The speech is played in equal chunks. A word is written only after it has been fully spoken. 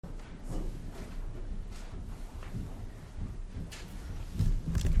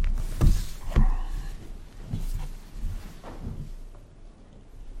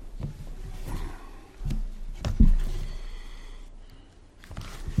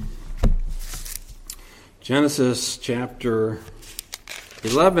Genesis chapter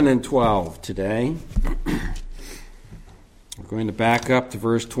 11 and 12 today. We're going to back up to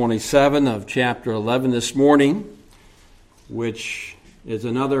verse 27 of chapter 11 this morning, which is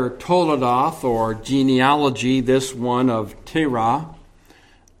another Toledoth or genealogy, this one of Terah,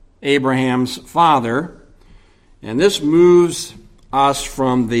 Abraham's father. And this moves us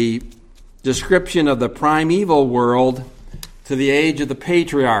from the description of the primeval world to the age of the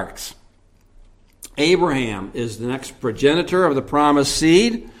patriarchs. Abraham is the next progenitor of the promised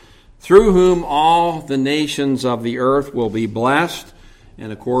seed, through whom all the nations of the earth will be blessed.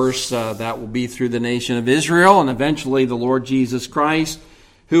 And of course, that will be through the nation of Israel and eventually the Lord Jesus Christ,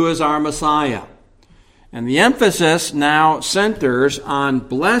 who is our Messiah. And the emphasis now centers on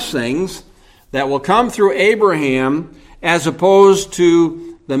blessings that will come through Abraham as opposed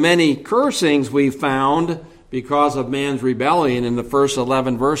to the many cursings we found because of man's rebellion in the first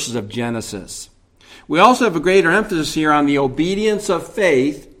 11 verses of Genesis. We also have a greater emphasis here on the obedience of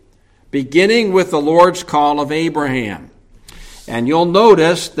faith, beginning with the Lord's call of Abraham. And you'll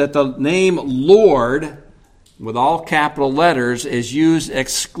notice that the name Lord, with all capital letters, is used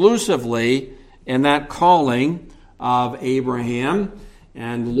exclusively in that calling of Abraham.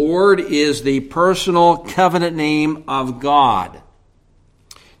 And Lord is the personal covenant name of God.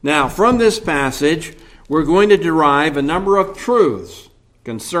 Now, from this passage, we're going to derive a number of truths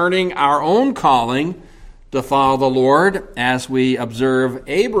concerning our own calling to follow the Lord as we observe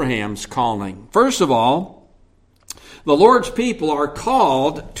Abraham's calling. First of all, the Lord's people are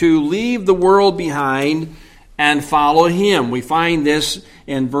called to leave the world behind and follow Him. We find this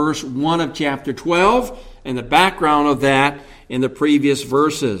in verse 1 of chapter 12 and the background of that in the previous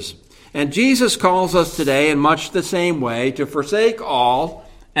verses. And Jesus calls us today in much the same way to forsake all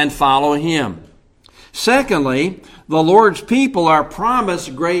and follow Him. Secondly, the Lord's people are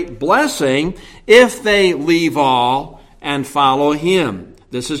promised great blessing if they leave all and follow Him.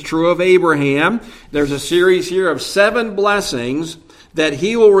 This is true of Abraham. There's a series here of 7 blessings that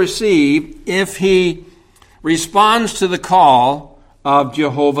he will receive if he responds to the call of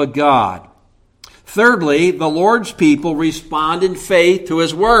Jehovah God. Thirdly, the Lord's people respond in faith to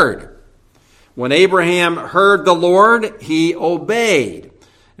His word. When Abraham heard the Lord, he obeyed.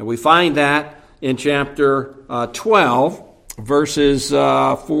 And we find that in chapter 12, verses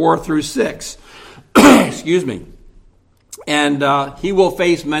 4 through 6. Excuse me. And he will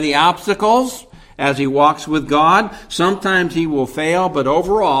face many obstacles as he walks with God. Sometimes he will fail, but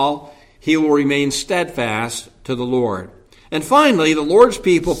overall, he will remain steadfast to the Lord. And finally, the Lord's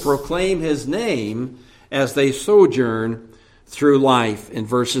people proclaim His name as they sojourn through life in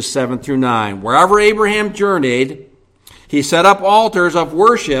verses 7 through 9. Wherever Abraham journeyed, he set up altars of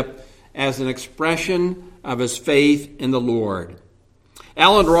worship as an expression of his faith in the Lord.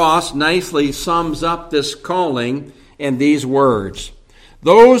 Alan Ross nicely sums up this calling in these words: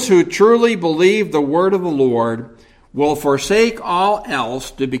 "Those who truly believe the word of the Lord will forsake all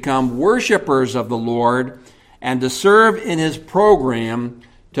else to become worshipers of the Lord and to serve in His program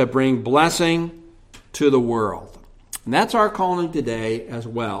to bring blessing to the world." And that's our calling today as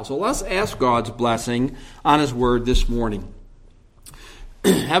well. So let's ask God's blessing on His word this morning.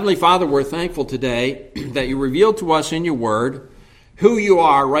 Heavenly Father, we're thankful today that You revealed to us in Your word who You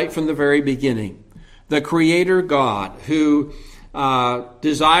are right from the very beginning. The Creator God who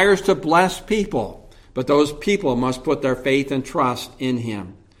desires to bless people, but those people must put their faith and trust in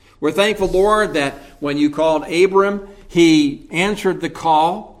Him. We're thankful, Lord, that when You called Abram, he answered the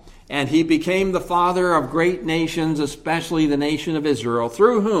call, and he became the father of great nations, especially the nation of Israel,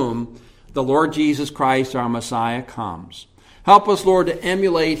 through whom the Lord Jesus Christ, our Messiah, comes. Help us, Lord, to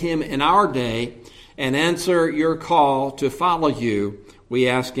emulate Him in our day and answer Your call to follow You. We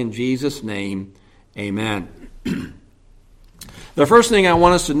ask in Jesus' name, amen. The first thing I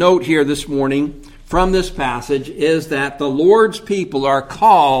want us to note here this morning from this passage is that the Lord's people are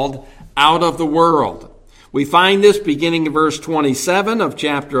called out of the world. We find this beginning in verse 27 of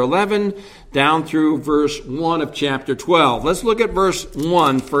chapter 11 down through verse 1 of chapter 12. Let's look at verse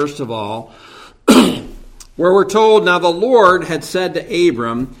 1 first of all, where we're told, "Now the Lord had said to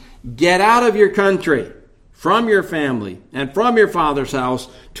Abram, 'Get out of your country, from your family, and from your father's house,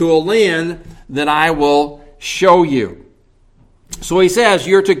 to a land that I will show you.'" So He says,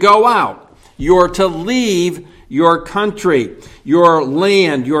 you're to go out. You're to leave your country, your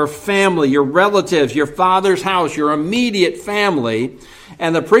land, your family, your relatives, your father's house, your immediate family.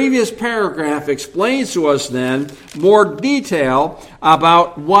 And the previous paragraph explains to us then more detail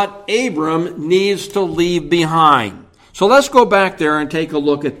about what Abram needs to leave behind. So let's go back there and take a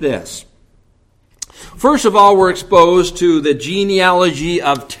look at this. First of all, we're exposed to the genealogy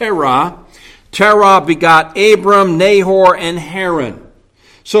of Terah. Terah begot Abram, Nahor, and Haran.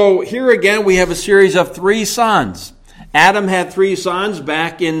 So here again we have a series of 3 sons. Adam had 3 sons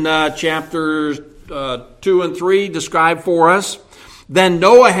back in chapters 2 and 3 described for us. Then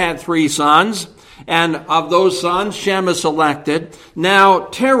Noah had 3 sons, and of those sons, Shem is selected. Now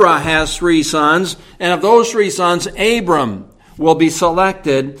Terah has 3 sons, and of those 3 sons, Abram will be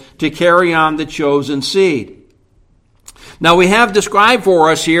selected to carry on the chosen seed. Now we have described for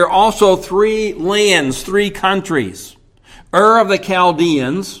us here also 3 lands, 3 countries. Ur of the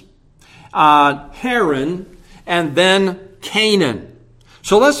Chaldeans, Haran, and then Canaan.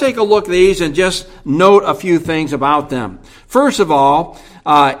 So let's take a look at these and just note a few things about them. First of all,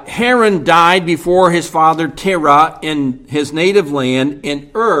 Haran died before his father Terah in his native land in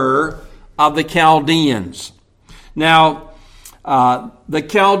Ur of the Chaldeans. Now, the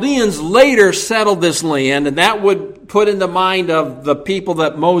Chaldeans later settled this land, and that would put in the mind of the people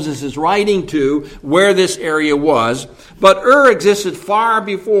that Moses is writing to where this area was. But Ur existed far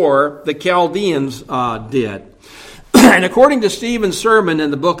before the Chaldeans did. And according to Stephen's sermon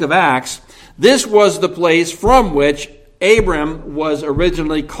in the book of Acts, this was the place from which Abram was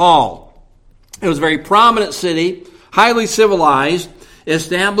originally called. It was a very prominent city, highly civilized,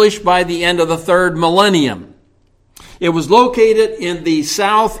 established by the end of the 3rd millennium. It was located in the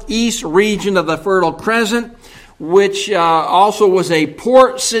southeast region of the Fertile Crescent, which also was a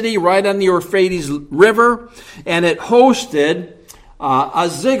port city right on the Euphrates River, and it hosted a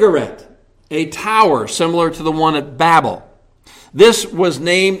ziggurat, a tower similar to the one at Babel. This was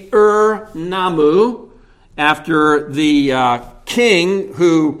named Ur-Nammu after the king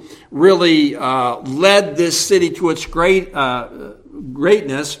who really led this city to its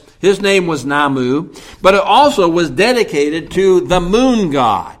greatness. His name was Nammu, but it also was dedicated to the moon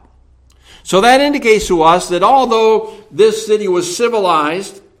god. So that indicates to us that although this city was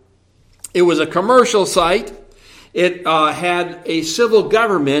civilized, it was a commercial site, it had a civil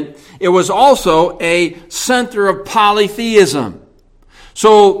government, it was also a center of polytheism.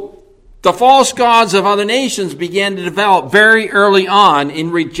 So the false gods of other nations began to develop very early on in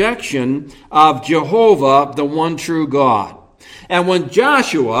rejection of Jehovah, the one true God. And when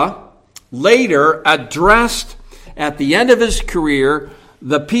Joshua later addressed at the end of his career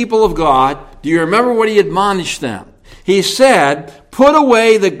the people of God, do you remember what he admonished them? He said, "Put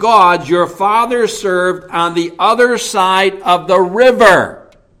away the gods your fathers served on the other side of the river."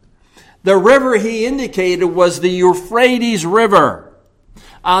 The river he indicated was the Euphrates River.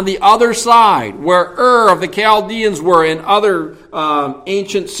 On the other side, where Ur of the Chaldeans were and other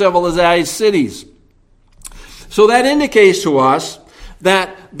ancient civilized cities. So that indicates to us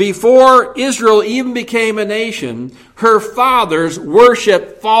that before Israel even became a nation, her fathers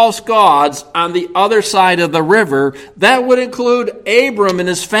worshiped false gods on the other side of the river. That would include Abram and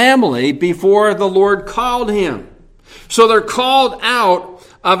his family before the Lord called him. So they're called out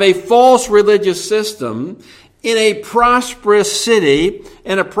of a false religious system in a prosperous city,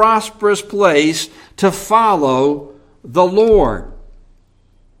 in a prosperous place to follow the Lord.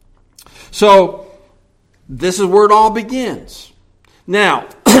 So this is where it all begins. Now,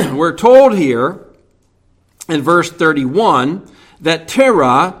 we're told here in verse 31 that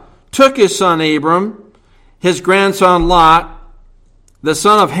Terah took his son Abram, his grandson Lot, the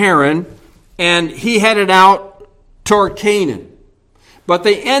son of Haran, and he headed out toward Canaan. But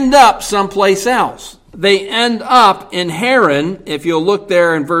they end up someplace else. They end up in Haran. If you'll look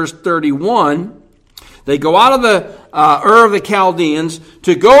there in verse 31, they go out of the Ur of the Chaldeans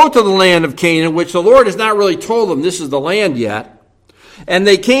to go to the land of Canaan, which the Lord has not really told them this is the land yet. And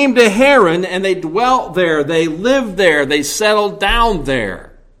they came to Haran, and they dwelt there. They lived there. They settled down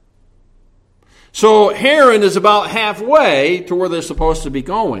there. So Haran is about halfway to where they're supposed to be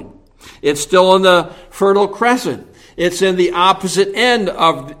going. It's still in the Fertile Crescent. It's in the opposite end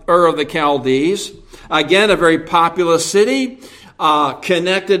of Ur of the Chaldees. Again, a very populous city,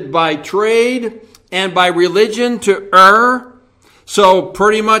 connected by trade and by religion to Ur. So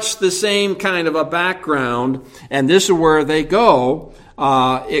pretty much the same kind of a background. And this is where they go.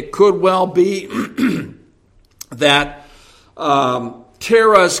 It could well be that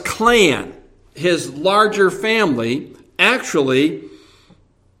Terah's clan, his larger family, actually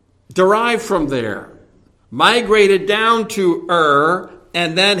derived from there, migrated down to Ur,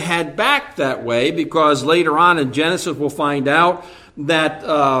 and then head back that way, because later on in Genesis we'll find out that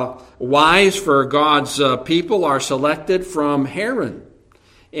wives for God's people are selected from Haran.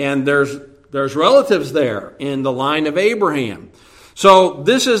 And there's relatives there in the line of Abraham. So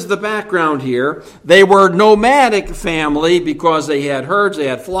this is the background here. They were nomadic family because they had herds, they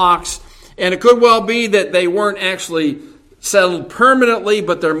had flocks, and it could well be that they weren't actually settled permanently,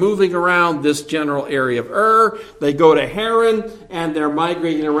 but they're moving around this general area of Ur. They go to Haran, and they're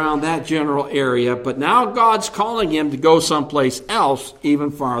migrating around that general area. But now God's calling him to go someplace else, even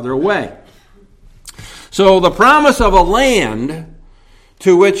farther away. So the promise of a land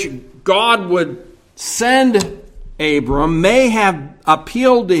to which God would send Abram may have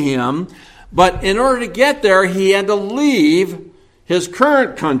appealed to him, but in order to get there, he had to leave his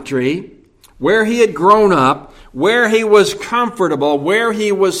current country, where he had grown up, where he was comfortable, where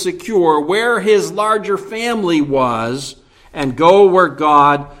he was secure, where his larger family was, and go where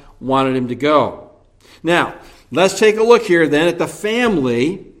God wanted him to go. Now, let's take a look here then at the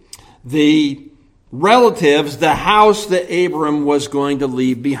family, the relatives, the house that Abram was going to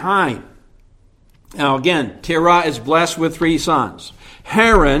leave behind. Now again, Terah is blessed with 3 sons.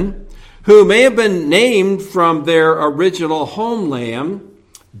 Haran, who may have been named from their original homeland,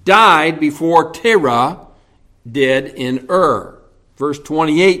 died before Terah did in Ur. Verse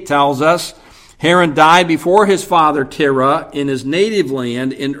 28 tells us, Haran died before his father Terah in his native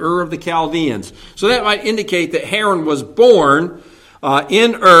land in Ur of the Chaldeans. So that might indicate that Haran was born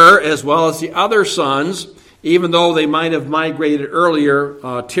in Ur as well as the other sons, even though they might have migrated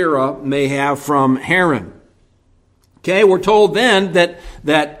earlier, Terah may have from Haran. Okay, we're told then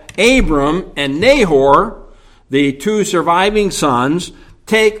that Abram and Nahor, the 2 surviving sons,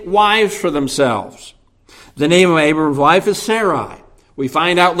 take wives for themselves. The name of Abram's wife is Sarai. We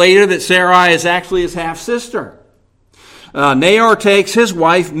find out later that Sarai is actually his half-sister. Nahor takes his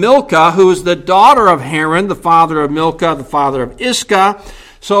wife Milcah, who is the daughter of Haran, the father of Milcah, the father of Iscah.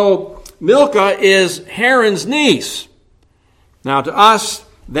 So Milcah is Haran's niece. Now to us,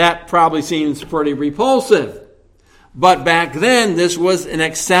 that probably seems pretty repulsive. But back then, this was an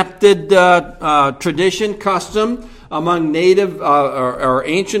accepted tradition, custom among native or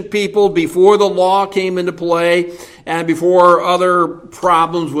ancient people before the law came into play and before other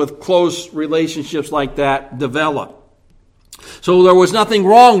problems with close relationships like that developed. So there was nothing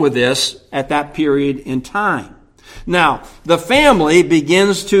wrong with this at that period in time. Now, the family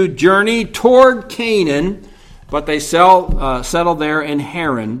begins to journey toward Canaan, but they settle there in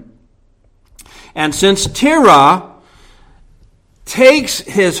Haran. And since Terah takes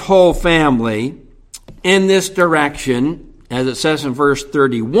his whole family in this direction, as it says in verse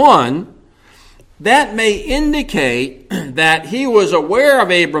 31, that may indicate that he was aware of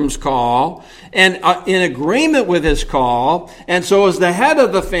Abram's call and in agreement with his call, and so as the head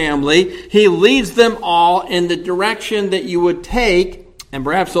of the family, he leads them all in the direction that you would take, and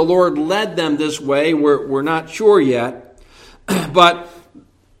perhaps the Lord led them this way, we're not sure yet, but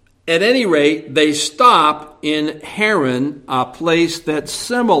at any rate, they stop in Haran, a place that's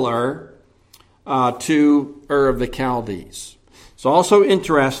similar to Ur of the Chaldees. It's also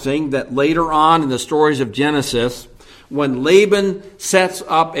interesting that later on in the stories of Genesis, when Laban sets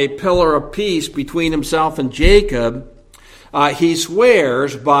up a pillar of peace between himself and Jacob, he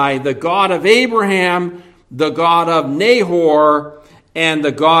swears by the God of Abraham, the God of Nahor, and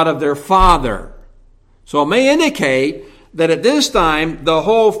the God of their father. So it may indicate that at this time, the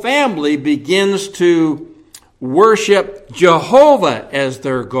whole family begins to worship Jehovah as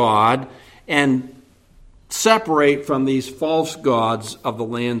their God and separate from these false gods of the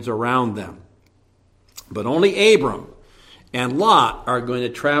lands around them. But only Abram and Lot are going to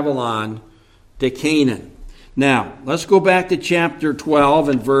travel on to Canaan. Now, let's go back to chapter 12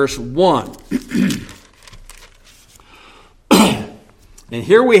 and verse 1. And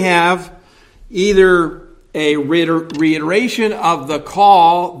here we have either a reiteration of the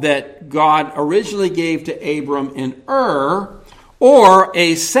call that God originally gave to Abram in Ur, or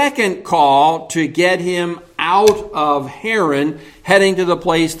a second call to get him out of Haran, heading to the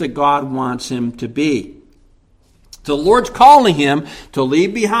place that God wants him to be. The Lord's calling him to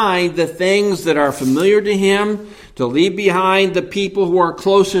leave behind the things that are familiar to him, to leave behind the people who are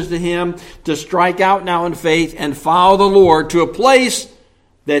closest to him, to strike out now in faith and follow the Lord to a place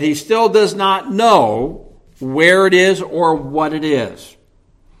that he still does not know where it is or what it is.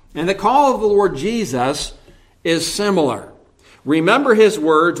 And the call of the Lord Jesus is similar. Remember his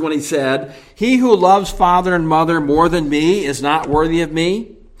words when he said, "He who loves father and mother more than me is not worthy of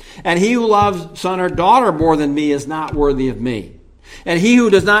me. And he who loves son or daughter more than me is not worthy of me. And he who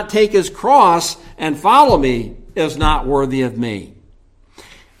does not take his cross and follow me is not worthy of me.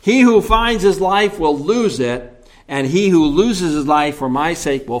 He who finds his life will lose it, and he who loses his life for my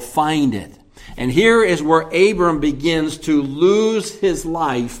sake will find it." And here is where Abram begins to lose his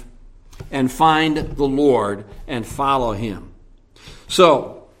life and find the Lord and follow him.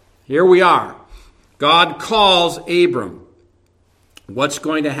 So, here we are. God calls Abram. What's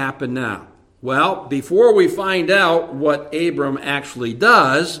going to happen now? Well, before we find out what Abram actually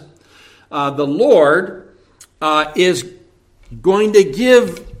does, the Lord is going to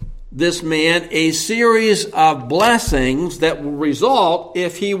give this man a series of blessings that will result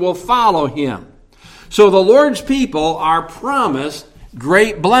if he will follow him. So the Lord's people are promised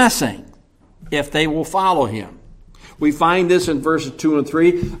great blessing if they will follow him. We find this in verses 2 and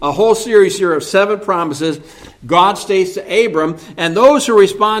 3, a whole series here of 7 promises God states to Abram, and those who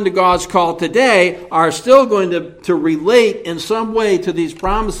respond to God's call today are still going to relate in some way to these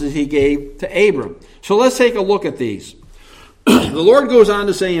promises he gave to Abram. So let's take a look at these. The Lord goes on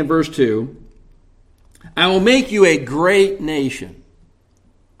to say in verse 2, I will make you a great nation.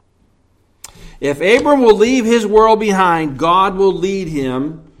 If Abram will leave his world behind, God will lead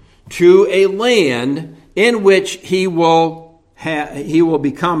him to a land in which he will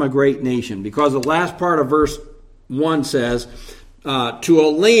become a great nation. Because the last part of verse 1 says, to a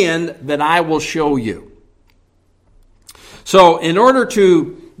land that I will show you. So in order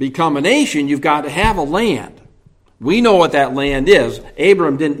to become a nation, you've got to have a land. We know what that land is.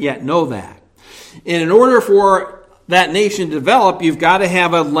 Abram didn't yet know that. And in order for that nation to develop, you've got to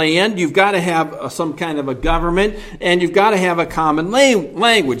have a land, you've got to have some kind of a government, and you've got to have a common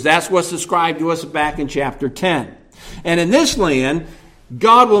language. That's what's described to us back in chapter 10. And in this land,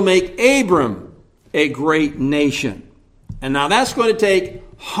 God will make Abram a great nation. And now that's going to take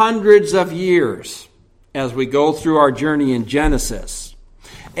hundreds of years as we go through our journey in Genesis.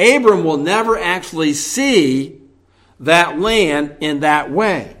 Abram will never actually see that land in that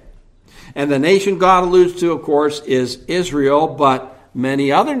way. And the nation God alludes to, of course, is Israel, but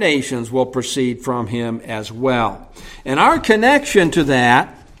many other nations will proceed from him as well. And our connection to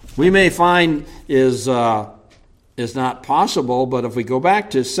that, we may find is not possible, but if we go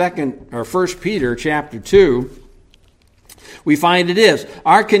back to 1 Peter chapter 2, we find it is.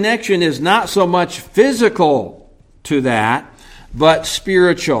 Our connection is not so much physical to that, but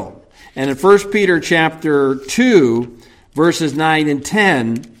spiritual. And in 1 Peter chapter 2, verses 9 and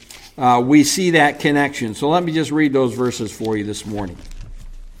 10, we see that connection. So let me just read those verses for you this morning.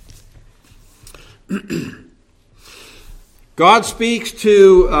 God speaks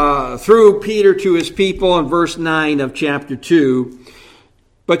through Peter to his people in verse 9 of chapter 2.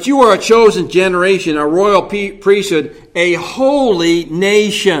 But you are a chosen generation, a royal priesthood, a holy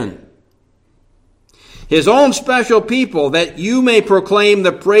nation, his own special people, that you may proclaim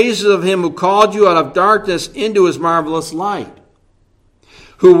the praises of him who called you out of darkness into his marvelous light,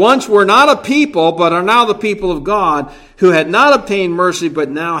 who once were not a people, but are now the people of God, who had not obtained mercy, but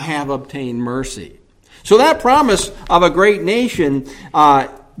now have obtained mercy. So that promise of a great nation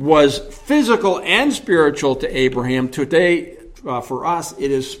was physical and spiritual to Abraham. Today, for us,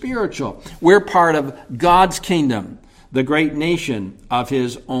 it is spiritual. We're part of God's kingdom, the great nation of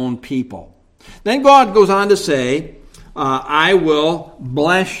his own people. Then God goes on to say, I will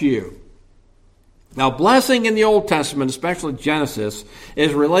bless you. Now, blessing in the Old Testament, especially Genesis,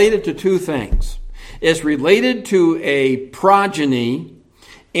 is related to two things. It's related to a progeny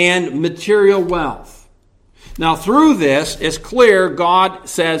and material wealth. Now, through this, it's clear God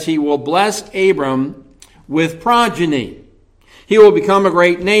says he will bless Abram with progeny. He will become a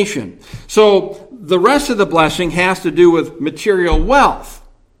great nation. So the rest of the blessing has to do with material wealth.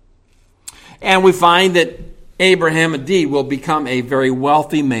 And we find that Abraham indeed will become a very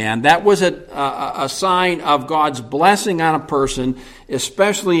wealthy man. That was a sign of God's blessing on a person,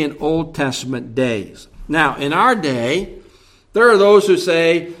 especially in Old Testament days. Now, in our day, there are those who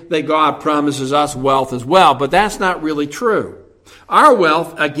say that God promises us wealth as well, but that's not really true. Our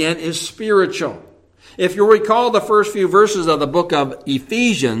wealth, again, is spiritual. If you recall the first few verses of the book of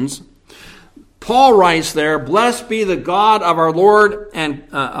Ephesians, Paul writes there, blessed be the God of our Lord and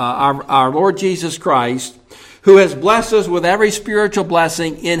our Lord Jesus Christ, who has blessed us with every spiritual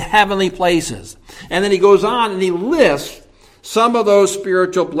blessing in heavenly places. And then he goes on and he lists some of those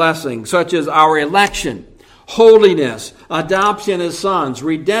spiritual blessings, such as our election, holiness, adoption as sons,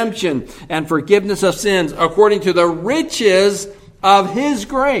 redemption, and forgiveness of sins, according to the riches of his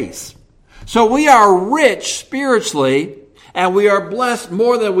grace. So we are rich spiritually, and we are blessed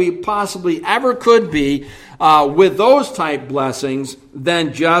more than we possibly ever could be with those type blessings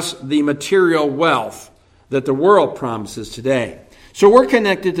than just the material wealth that the world promises today. So we're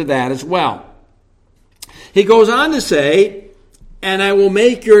connected to that as well. He goes on to say, and I will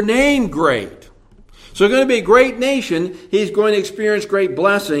make your name great. So going to be a great nation. He's going to experience great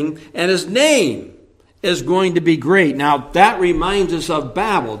blessing, and his name is going to be great. Now, that reminds us of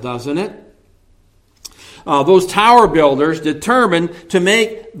Babel, doesn't it? Those tower builders determined to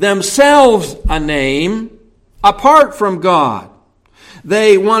make themselves a name apart from God.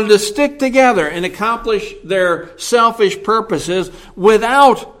 They wanted to stick together and accomplish their selfish purposes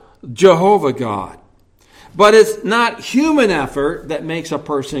without Jehovah God. But it's not human effort that makes a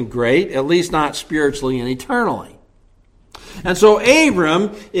person great, at least not spiritually and eternally. And so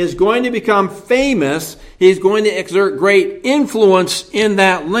Abram is going to become famous. He's going to exert great influence in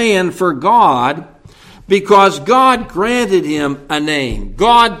that land for God because God granted him a name.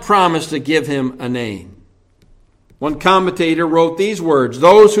 God promised to give him a name. One commentator wrote these words,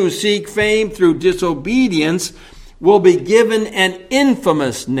 "Those who seek fame through disobedience will be given an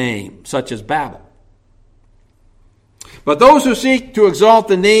infamous name, such as Babel. But those who seek to exalt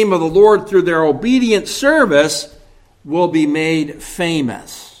the name of the Lord through their obedient service will be made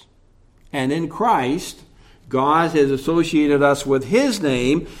famous." And in Christ, God has associated us with his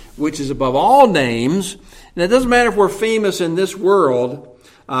name, which is above all names. And it doesn't matter if we're famous in this world,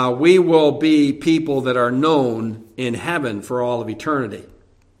 we will be people that are known in heaven for all of eternity.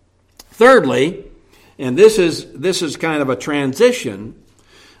 Thirdly, and this is kind of a transition,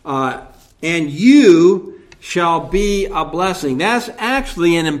 and you shall be a blessing. That's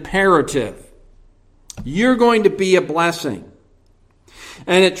actually an imperative. You're going to be a blessing.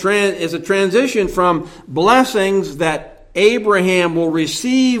 And it is a transition from blessings that Abraham will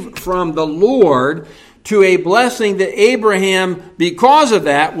receive from the Lord to a blessing that Abraham, because of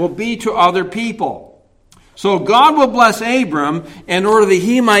that, will be to other people. So God will bless Abram in order that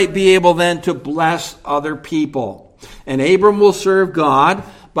he might be able then to bless other people. And Abram will serve God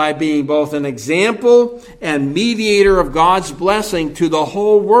by being both an example and mediator of God's blessing to the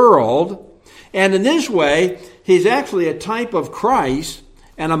whole world. And in this way, he's actually a type of Christ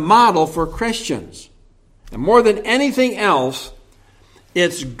and a model for Christians. And more than anything else,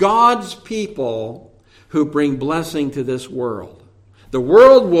 it's God's people who bring blessing to this world. The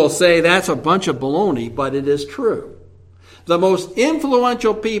world will say that's a bunch of baloney, but it is true. The most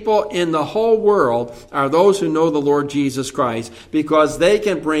influential people in the whole world are those who know the Lord Jesus Christ, because they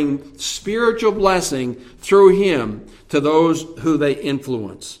can bring spiritual blessing through him to those who they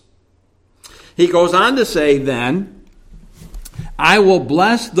influence. He goes on to say then, "I will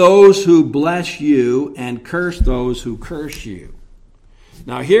bless those who bless you and curse those who curse you."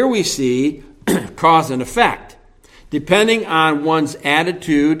 Now here we see cause and effect, depending on one's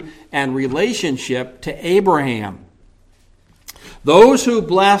attitude and relationship to Abraham. Those who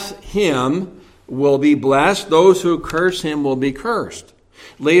bless him will be blessed. Those who curse him will be cursed.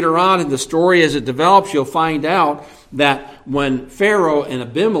 Later on in the story, as it develops, you'll find out that when Pharaoh and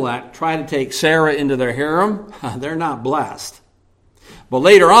Abimelech try to take Sarah into their harem, they're not blessed. But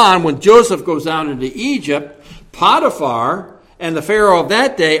later on, when Joseph goes down into Egypt, Potiphar and the Pharaoh of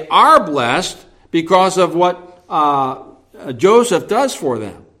that day are blessed because of what Joseph does for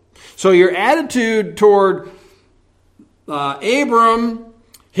them. So your attitude toward Abram,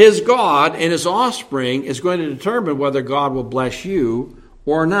 his God, and his offspring is going to determine whether God will bless you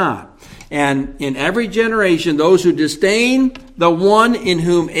or not. And in every generation, those who disdain the one in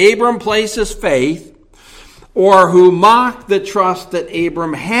whom Abram places faith, or who mock the trust that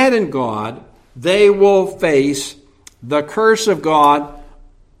Abram had in God, they will face the curse of God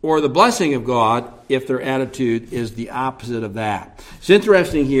or the blessing of God if their attitude is the opposite of that. It's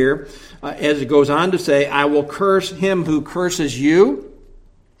interesting here, as it goes on to say, "I will curse him who curses you."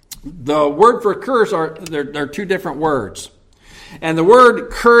 The word for curse are two different words. And the word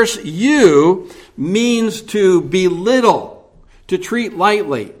curse you means to belittle, to treat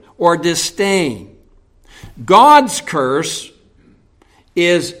lightly, or disdain. God's curse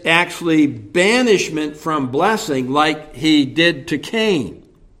is actually banishment from blessing, like he did to Cain.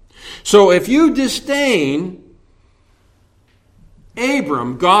 So if you disdain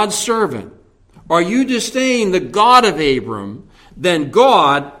Abram, God's servant, or you disdain the God of Abram, then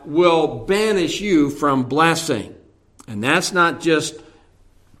God will banish you from blessing. And that's not just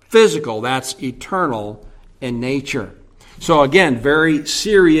physical, that's eternal in nature. So again, very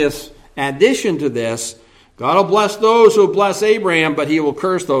serious addition to this. God will bless those who bless Abraham, but he will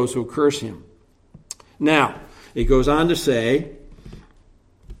curse those who curse him. Now, it goes on to say,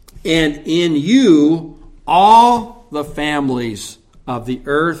 "And in you all the families of the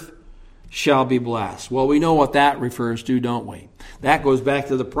earth shall be blessed." Well, we know what that refers to, don't we? That goes back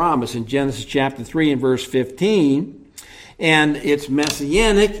to the promise in Genesis chapter 3 and verse 15. And it's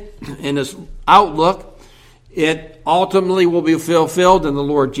messianic in its outlook. It ultimately will be fulfilled in the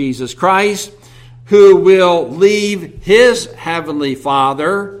Lord Jesus Christ, who will leave his heavenly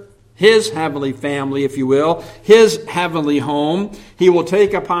Father, his heavenly family, if you will, his heavenly home. He will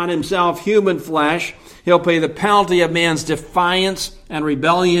take upon himself human flesh. He'll pay the penalty of man's defiance and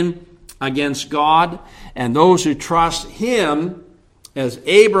rebellion against God. And those who trust him as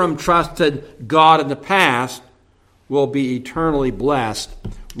Abram trusted God in the past, will be eternally blessed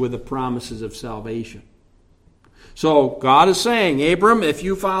with the promises of salvation. So God is saying, Abram, if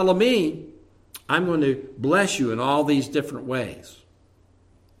you follow me, I'm going to bless you in all these different ways.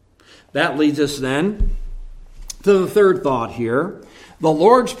 That leads us then to the third thought here. The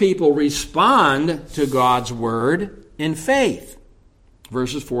Lord's people respond to God's word in faith.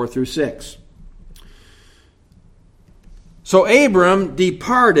 Verses 4 through 6. So Abram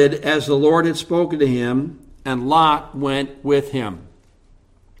departed as the Lord had spoken to him, and Lot went with him.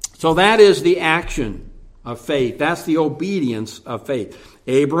 So that is the action of faith. That's the obedience of faith.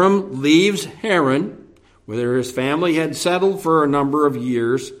 Abram leaves Haran, where his family had settled for a number of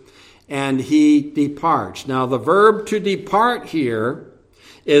years, and he departs. Now, the verb to depart here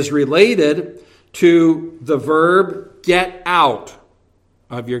is related to the verb get out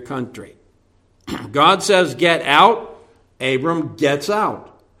of your country. God says get out, Abram gets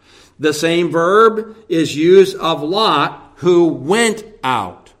out. The same verb is used of Lot, who went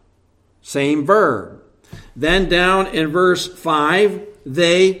out. Same verb. Then down in verse 5,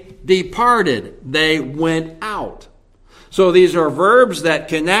 they departed. They went out. So these are verbs that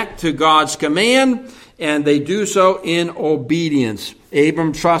connect to God's command, and they do so in obedience.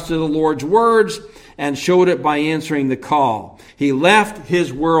 Abram trusted the Lord's words and showed it by answering the call. He left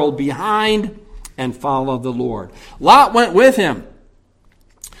his world behind and followed the Lord. Lot went with him.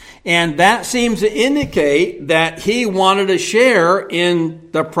 And that seems to indicate that he wanted to share in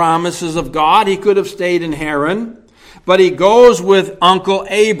the promises of God. He could have stayed in Haran, but he goes with Uncle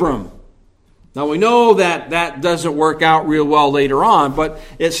Abram. Now we know that that doesn't work out real well later on, but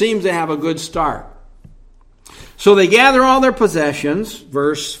it seems to have a good start. So they gather all their possessions,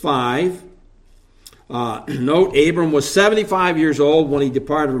 verse 5. Note, Abram was 75 years old when he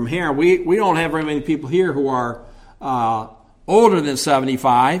departed from Haran. We don't have very many people here who are older than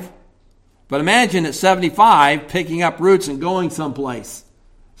 75. But imagine at 75 picking up roots and going someplace.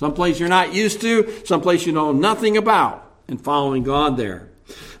 Someplace you're not used to, someplace you know nothing about, and following God there.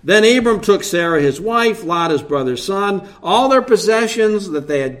 Then Abram took Sarah his wife, Lot his brother's son, all their possessions that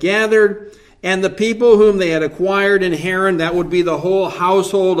they had gathered, and the people whom they had acquired in Haran, that would be the whole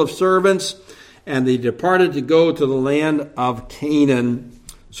household of servants, and they departed to go to the land of Canaan.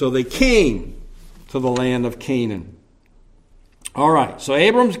 So they came to the land of Canaan. All right, so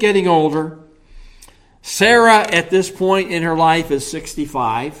Abram's getting older. Sarah, at this point in her life, is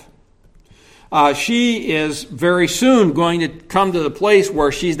 65. She is very soon going to come to the place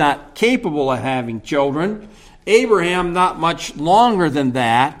where she's not capable of having children. Abraham, not much longer than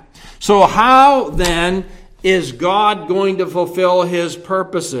that. So how, then, is God going to fulfill his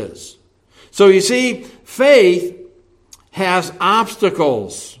purposes? So you see, faith has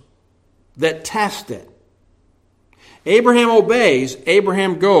obstacles that test it. Abraham obeys,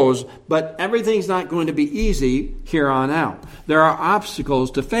 Abraham goes, but everything's not going to be easy here on out. There are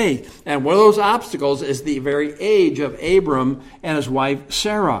obstacles to faith, and one of those obstacles is the very age of Abram and his wife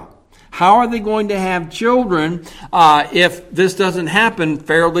Sarah. How are they going to have children if this doesn't happen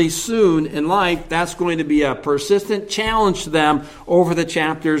fairly soon in life? That's going to be a persistent challenge to them over the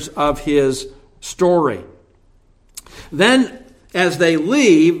chapters of his story. Then, as they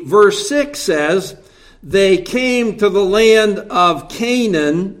leave, verse 6 says, they came to the land of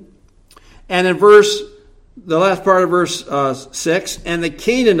Canaan, and in the last part of verse 6, and the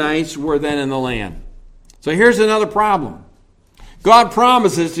Canaanites were then in the land. So here's another problem. God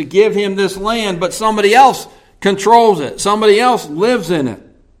promises to give him this land, but somebody else controls it. Somebody else lives in it.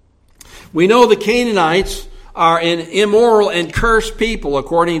 We know the Canaanites are an immoral and cursed people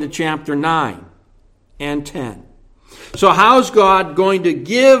according to chapter 9 and 10. So how's God going to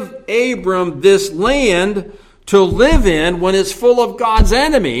give Abram this land to live in when it's full of God's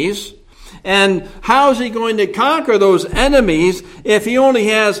enemies? And how is he going to conquer those enemies if he only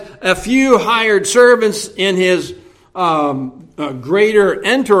has a few hired servants in his greater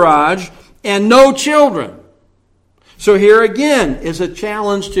entourage and no children? So here again is a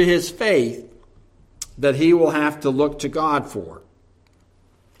challenge to his faith that he will have to look to God for.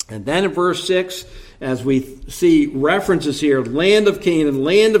 And then in verse 6, as we see references here, land of Canaan,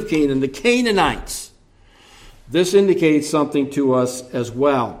 the Canaanites. This indicates something to us as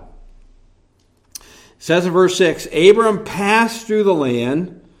well. It says in verse 6, Abram passed through the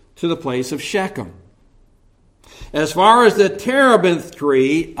land to the place of Shechem, as far as the terebinth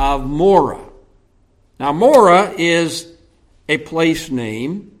tree of Moreh. Now, Moreh is a place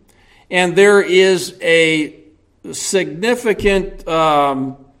name, and there is a significant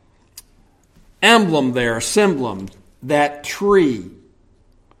emblem there, symbolum, that tree.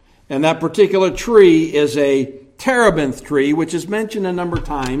 And that particular tree is a terebinth tree, which is mentioned a number of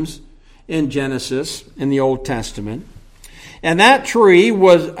times in Genesis in the Old Testament. And that tree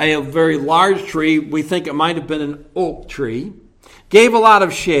was a very large tree. We think it might have been an oak tree. Gave a lot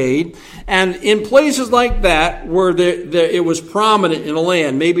of shade. And in places like that, where it was prominent in the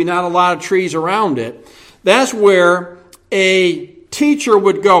land, maybe not a lot of trees around it, that's where a teacher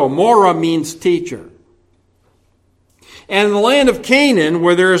would go. Morah means teacher. And in the land of Canaan,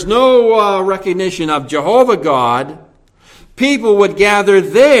 where there is no recognition of Jehovah God, people would gather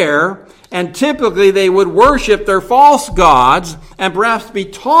there, and typically they would worship their false gods and perhaps be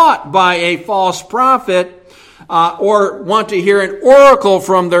taught by a false prophet or want to hear an oracle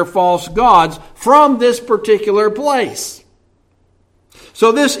from their false gods from this particular place.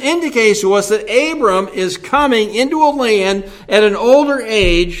 So this indicates to us that Abram is coming into a land at an older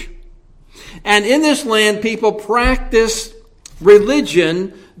age, and in this land people practiced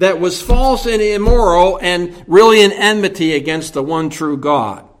religion that was false and immoral and really an enmity against the one true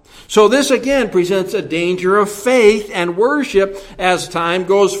God. So this again presents a danger of faith and worship as time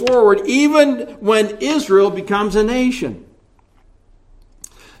goes forward, even when Israel becomes a nation.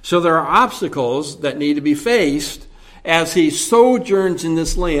 So there are obstacles that need to be faced as he sojourns in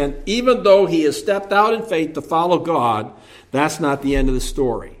this land. Even though he has stepped out in faith to follow God, that's not the end of the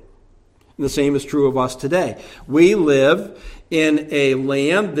story. And the same is true of us today. We live in a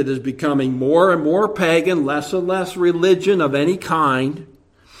land that is becoming more and more pagan, less and less religion of any kind.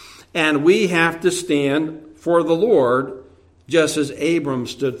 And we have to stand for the Lord just as Abram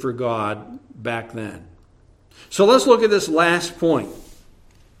stood for God back then. So let's look at this last point,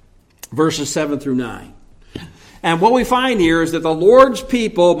 verses 7 through 9. And what we find here is that the Lord's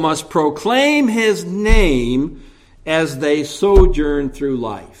people must proclaim his name as they sojourn through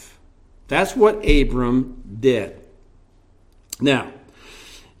life. That's what Abram did. Now,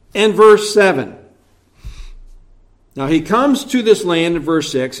 in verse 7, now he comes to this land in verse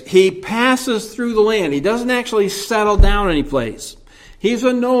 6. He passes through the land. He doesn't actually settle down any place. He's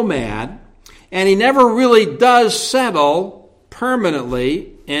a nomad, and he never really does settle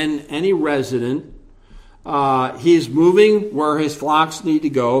permanently in any resident. He's moving where his flocks need to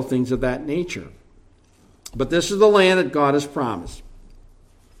go, things of that nature. But this is the land that God has promised.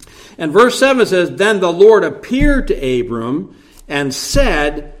 And verse 7 says, Then the Lord appeared to Abram and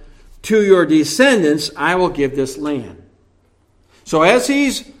said, To your descendants I will give this land. So as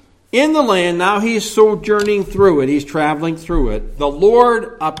he's in the land, now he's sojourning through it, he's traveling through it, the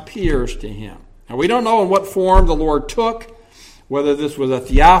Lord appears to him. Now we don't know in what form the Lord took, whether this was a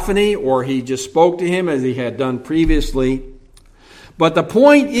theophany or he just spoke to him as he had done previously. But the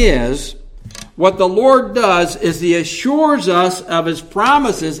point is, what the Lord does is he assures us of his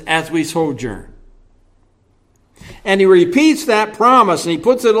promises as we sojourn. And he repeats that promise, and he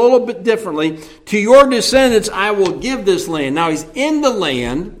puts it a little bit differently. To your descendants I will give this land. Now he's in the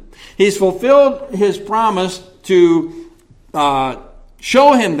land. He's fulfilled his promise to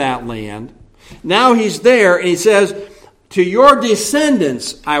show him that land. Now he's there, and he says, To your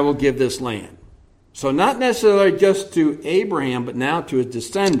descendants I will give this land. So not necessarily just to Abraham, but now to his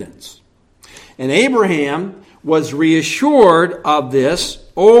descendants. And Abraham was reassured of this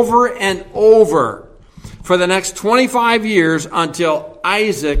over and over for the next 25 years until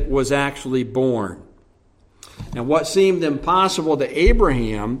Isaac was actually born. And what seemed impossible to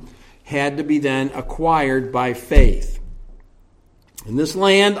Abraham had to be then acquired by faith. In this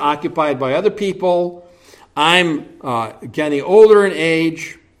land, occupied by other people, I'm getting older in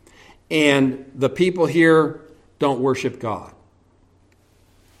age, and the people here don't worship God.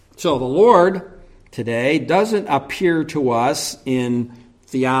 So the Lord today doesn't appear to us in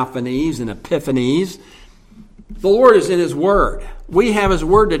theophanies and epiphanies. The Lord is in his word. We have his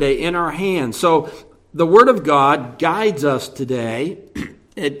word today in our hands. So the word of God guides us today.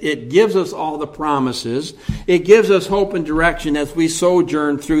 It gives us all the promises. It gives us hope and direction as we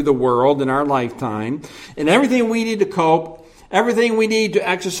sojourn through the world in our lifetime. And everything we need to cope, everything we need to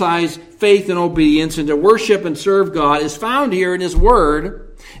exercise faith and obedience and to worship and serve God is found here in his word.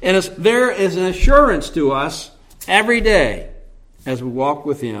 And there is an assurance to us every day as we walk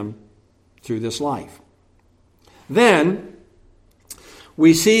with him through this life. Then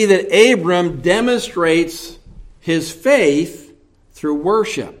we see that Abram demonstrates his faith through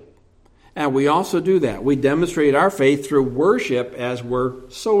worship. And we also do that. We demonstrate our faith through worship as we're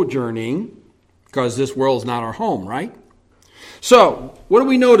sojourning, because this world is not our home, right? So, what do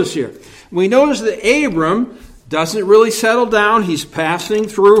we notice here? We notice that Abram doesn't really settle down. He's passing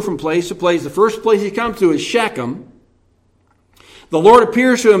through from place to place. The first place he comes to is Shechem. The Lord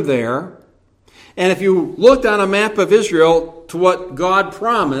appears to him there. And if you looked on a map of Israel to what God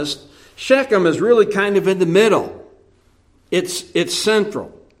promised, Shechem is really kind of in the middle. It's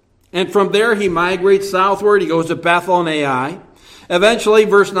central. And from there he migrates southward. He goes to Bethel and Ai. Eventually,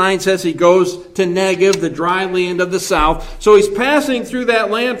 verse 9 says he goes to Negev, the dry land of the south. So he's passing through that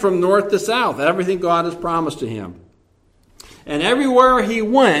land from north to south, everything God has promised to him. And everywhere he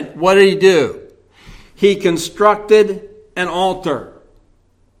went, what did he do? He constructed an altar.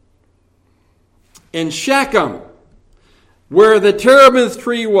 In Shechem, where the terebinth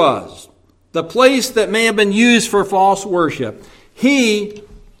tree was, the place that may have been used for false worship, he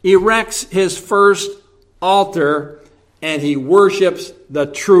erects his first altar and he worships the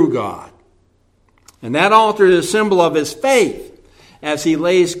true God. And that altar is a symbol of his faith as he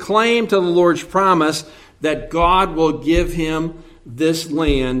lays claim to the Lord's promise that God will give him this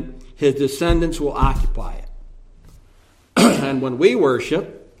land. His descendants will occupy it. And when we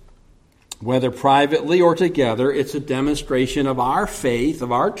worship, whether privately or together, it's a demonstration of our faith,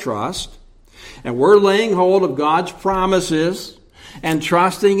 of our trust. And we're laying hold of God's promises and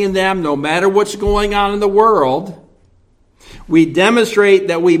trusting in them no matter what's going on in the world. We demonstrate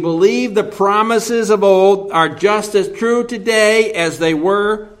that we believe the promises of old are just as true today as they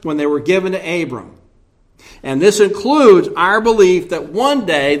were when they were given to Abram. And this includes our belief that one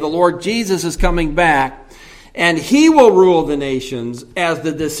day the Lord Jesus is coming back and he will rule the nations as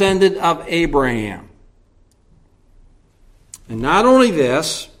the descendant of Abraham. And not only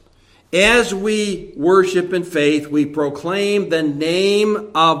this, as we worship in faith, we proclaim the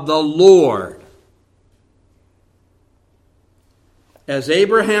name of the Lord. As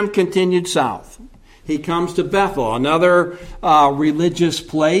Abraham continued south, he comes to Bethel, another religious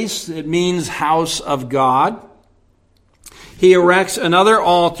place. It means house of God. He erects another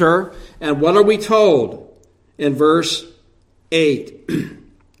altar, and what are we told in verse 8?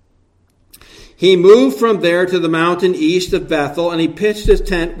 He moved from there to the mountain east of Bethel, and he pitched his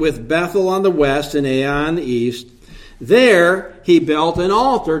tent with Bethel on the west and Ai on the east. There he built an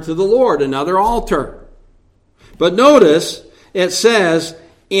altar to the Lord, another altar. But notice, it says,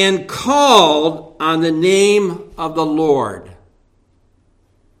 and called on the name of the Lord.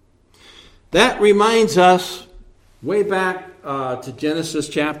 That reminds us way back to Genesis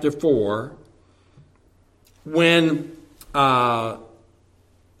chapter 4, when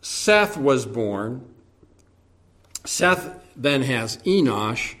Seth was born. Seth then has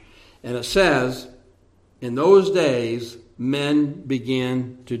Enosh, and it says, in those days, men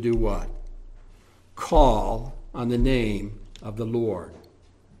began to do what? Call on the name of the Lord.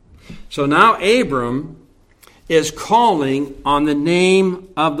 So now Abram is calling on the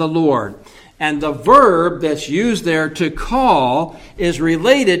name of the Lord. And the verb that's used there, to call, is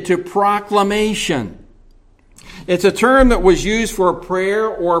related to proclamation. It's a term that was used for prayer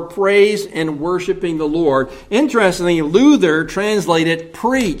or praise in worshiping the Lord. Interestingly, Luther translated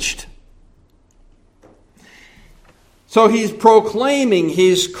preached. So he's proclaiming,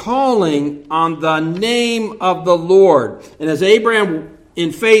 he's calling on the name of the Lord. And as Abraham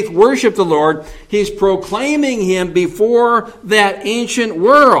in faith worshiped the Lord, he's proclaiming him before that ancient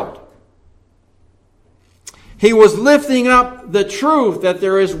world. He was lifting up the truth that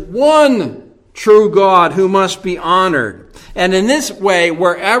there is one true God who must be honored. And in this way,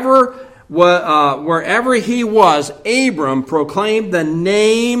 wherever he was, Abram proclaimed the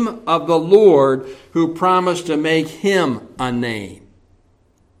name of the Lord who promised to make him a name.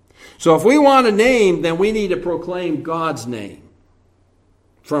 So if we want a name, then we need to proclaim God's name,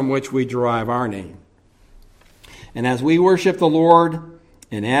 from which we derive our name. And as we worship the Lord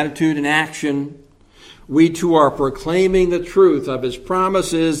in attitude and action, we too are proclaiming the truth of his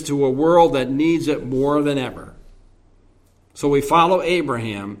promises to a world that needs it more than ever. So we follow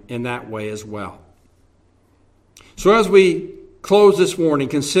Abraham in that way as well. So as we close this morning,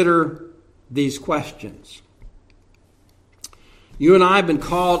 consider these questions. You and I have been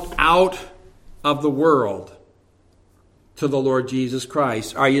called out of the world to the Lord Jesus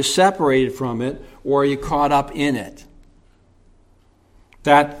Christ. Are you separated from it, or are you caught up in it?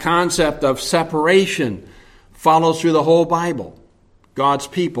 That concept of separation follows through the whole Bible. God's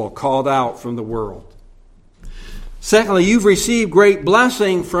people called out from the world. Secondly, you've received great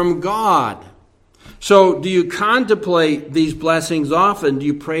blessing from God. So do you contemplate these blessings often? Do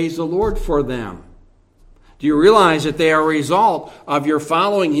you praise the Lord for them? Do you realize that they are a result of your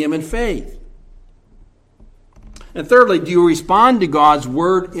following him in faith? And thirdly, do you respond to God's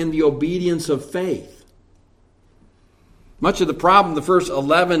word in the obedience of faith? Much of the problem, the first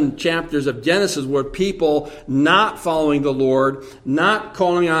 11 chapters of Genesis, were people not following the Lord, not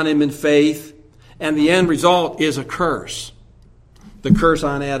calling on him in faith, and the end result is a curse. The curse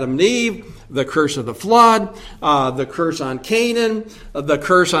on Adam and Eve, the curse of the flood, the curse on Canaan, the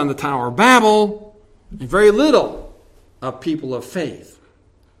curse on the Tower of Babel, and very little of people of faith.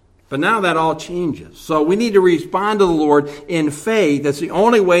 But now that all changes. So we need to respond to the Lord in faith. That's the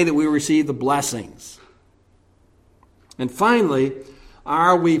only way that we receive the blessings. And finally,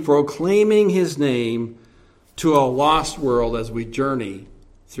 are we proclaiming his name to a lost world as we journey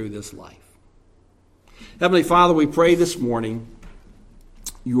through this life? Heavenly Father, we pray this morning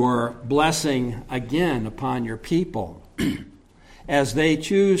your blessing again upon your people as they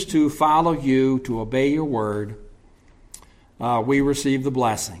choose to follow you, to obey your word. We receive the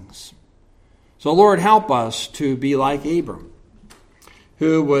blessings. So, Lord, help us to be like Abram,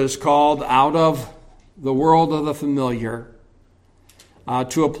 who was called out of the world of the familiar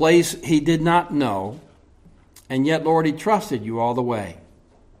to a place he did not know, and yet, Lord, he trusted you all the way.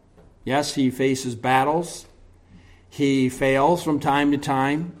 Yes, he faces battles. He fails from time to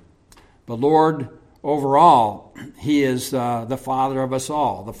time. But, Lord, overall, he is the Father of us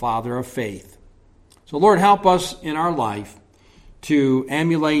all, the Father of faith. So, Lord, help us in our life to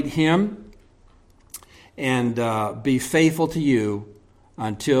emulate him and be faithful to you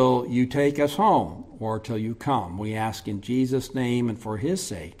until you take us home or till you come. We ask in Jesus' name and for his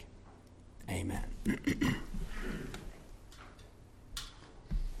sake. Amen.